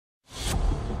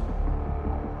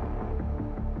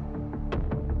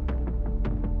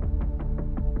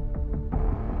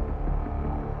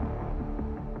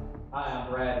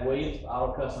Williams,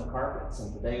 Auto Custom Carpets,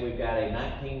 and today we've got a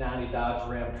 1990 Dodge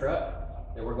Ram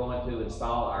truck that we're going to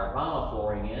install our vinyl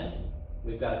flooring in.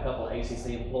 We've got a couple of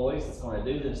ACC employees that's going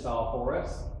to do the install for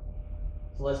us.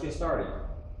 So let's get started.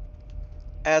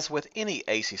 As with any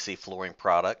ACC flooring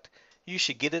product, you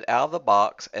should get it out of the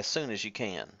box as soon as you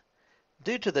can.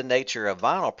 Due to the nature of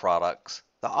vinyl products,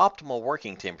 the optimal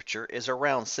working temperature is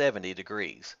around 70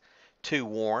 degrees. Too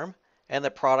warm, and the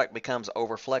product becomes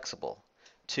over-flexible.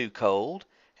 Too cold,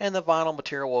 and the vinyl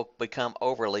material will become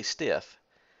overly stiff.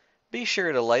 Be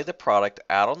sure to lay the product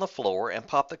out on the floor and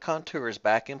pop the contours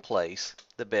back in place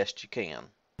the best you can.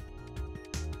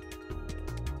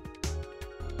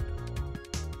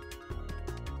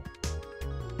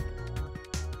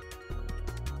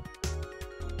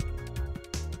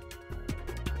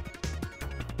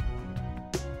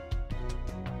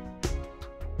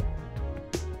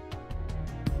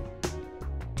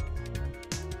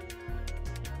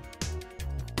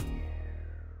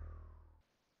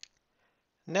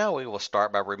 Now we will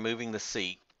start by removing the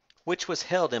seat, which was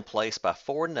held in place by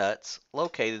 4 nuts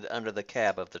located under the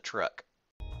cab of the truck.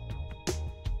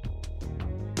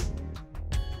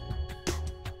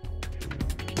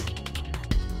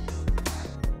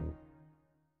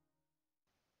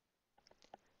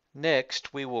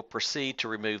 Next, we will proceed to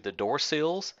remove the door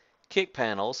sills, kick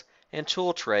panels, and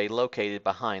tool tray located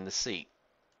behind the seat.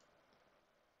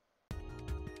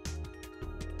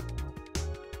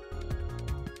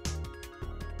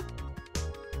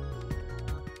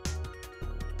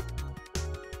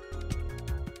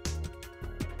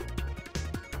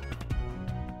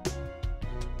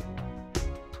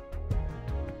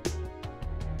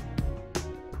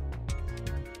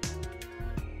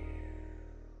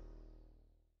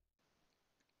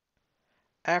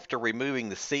 After removing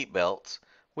the seat belts,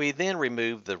 we then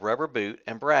remove the rubber boot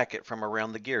and bracket from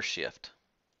around the gear shift.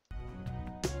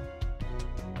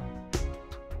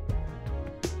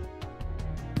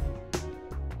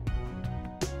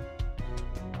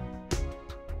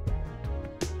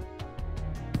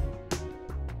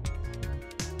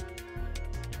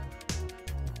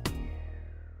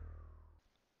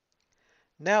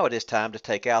 Now it is time to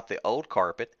take out the old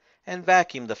carpet and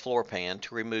vacuum the floor pan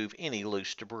to remove any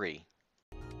loose debris.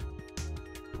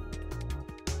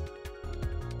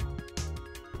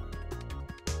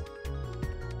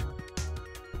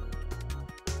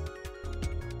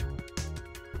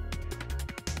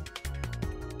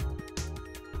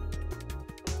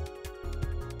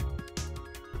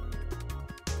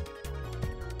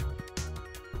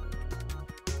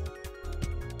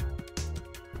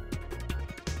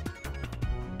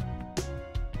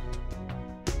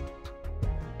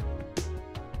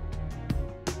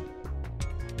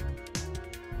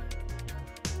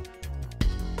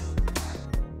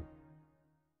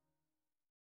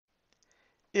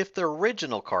 If the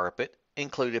original carpet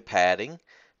included padding,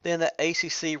 then the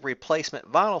ACC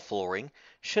replacement vinyl flooring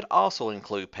should also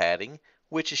include padding,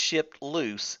 which is shipped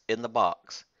loose in the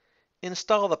box.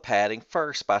 Install the padding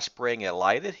first by spraying a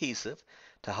light adhesive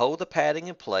to hold the padding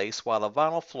in place while the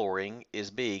vinyl flooring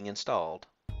is being installed.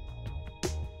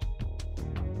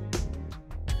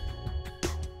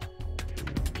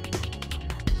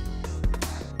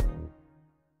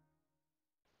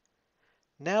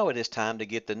 Now it is time to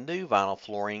get the new vinyl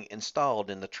flooring installed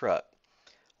in the truck.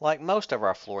 Like most of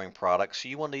our flooring products,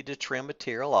 you will need to trim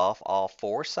material off all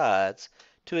 4 sides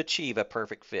to achieve a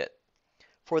perfect fit.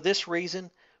 For this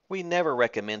reason, we never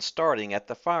recommend starting at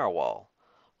the firewall.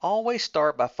 Always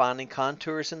start by finding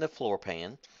contours in the floor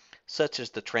pan, such as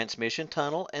the transmission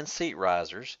tunnel and seat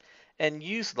risers, and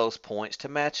use those points to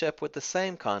match up with the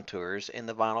same contours in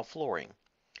the vinyl flooring.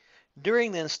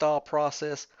 During the install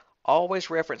process, always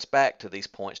reference back to these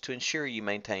points to ensure you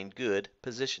maintain good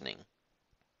positioning.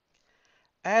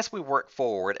 As we work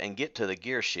forward and get to the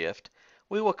gear shift,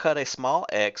 we will cut a small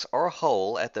X or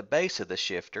hole at the base of the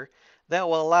shifter that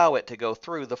will allow it to go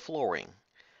through the flooring.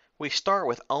 We start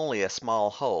with only a small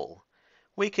hole.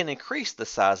 We can increase the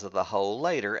size of the hole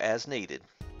later as needed.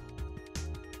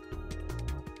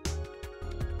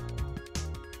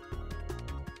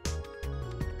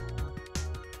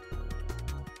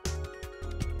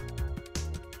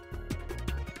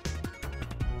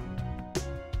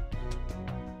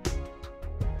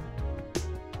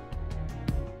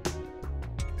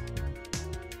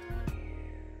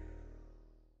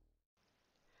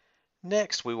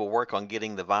 Next, we will work on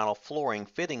getting the vinyl flooring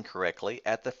fitting correctly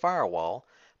at the firewall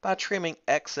by trimming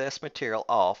excess material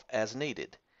off as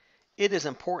needed. It is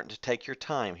important to take your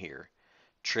time here.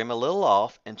 Trim a little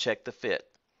off and check the fit.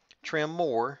 Trim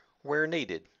more where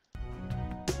needed.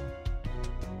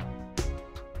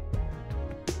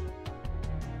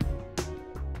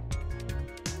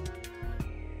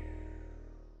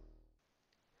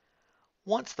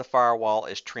 Once the firewall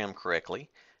is trimmed correctly,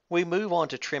 we move on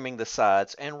to trimming the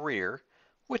sides and rear,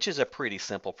 which is a pretty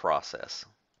simple process.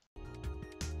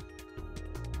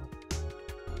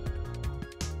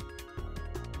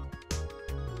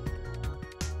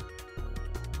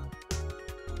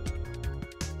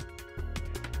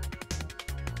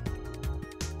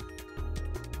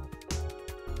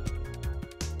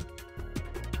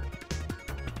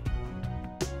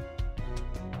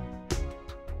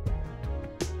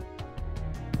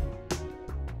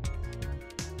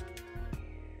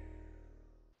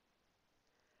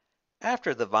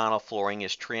 After the vinyl flooring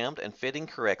is trimmed and fitting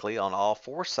correctly on all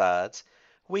four sides,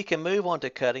 we can move on to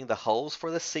cutting the holes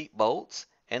for the seat bolts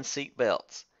and seat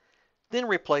belts. Then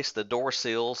replace the door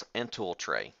seals and tool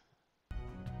tray.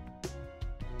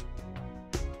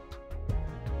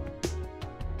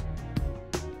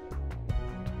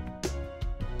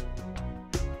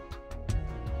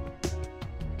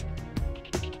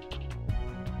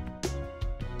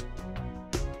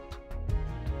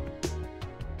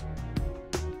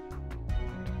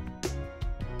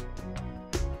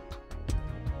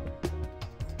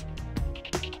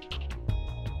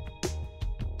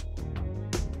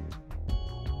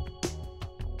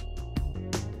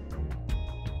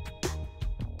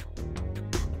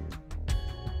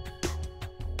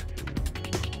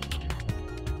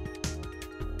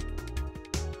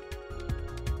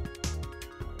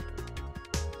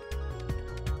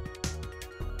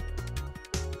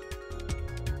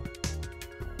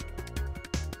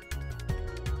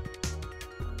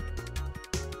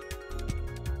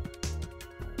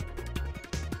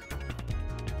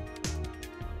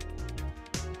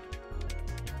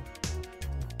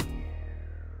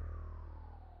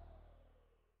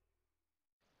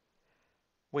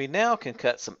 We now can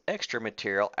cut some extra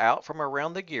material out from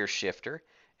around the gear shifter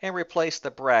and replace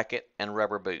the bracket and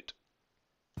rubber boot.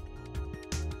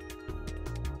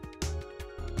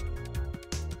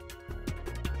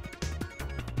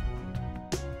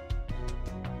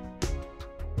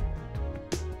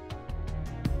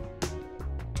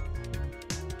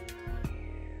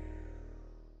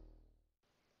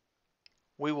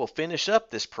 We will finish up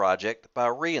this project by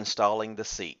reinstalling the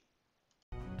seat.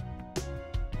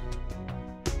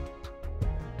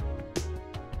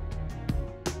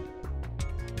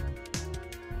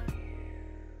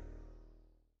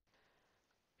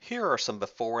 Here are some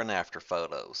before and after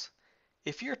photos.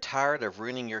 If you're tired of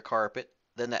ruining your carpet,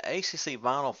 then the ACC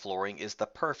Vinyl Flooring is the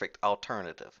perfect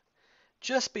alternative.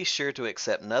 Just be sure to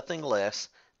accept nothing less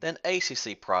than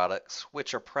ACC products,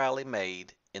 which are proudly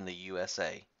made in the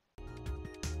USA.